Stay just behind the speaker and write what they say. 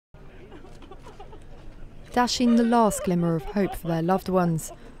Dashing the last glimmer of hope for their loved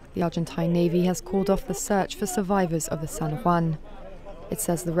ones, the Argentine Navy has called off the search for survivors of the San Juan. It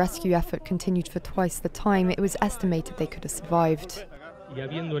says the rescue effort continued for twice the time it was estimated they could have survived.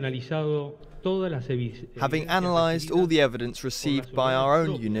 Having analysed all the evidence received by our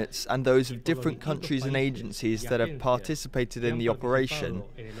own units and those of different countries and agencies that have participated in the operation,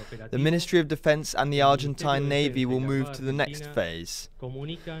 the Ministry of Defence and the Argentine Navy will move to the next phase.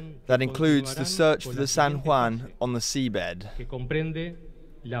 That includes the search for the San Juan on the seabed.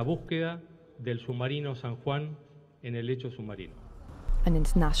 An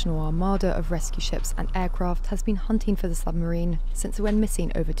international armada of rescue ships and aircraft has been hunting for the submarine since it went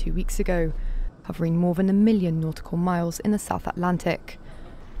missing over 2 weeks ago, covering more than 1 million nautical miles in the South Atlantic.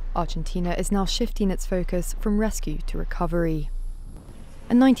 Argentina is now shifting its focus from rescue to recovery.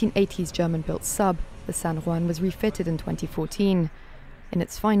 A 1980s German-built sub, the San Juan was refitted in 2014. In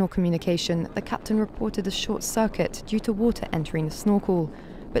its final communication, the captain reported a short circuit due to water entering the snorkel,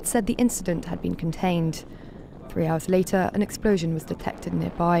 but said the incident had been contained. 3 hours later, an explosion was detected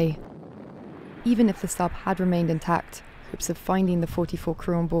nearby. Even if the sub had remained intact, hopes of finding the 44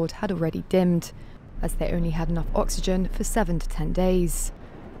 crew on board had already dimmed, as they only had enough oxygen for 7 to 10 days.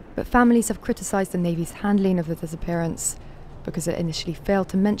 But families have criticised the Navy's handling of the disappearance, because it initially failed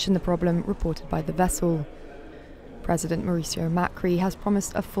to mention the problem reported by the vessel. President Mauricio Macri has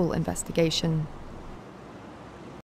promised a full investigation.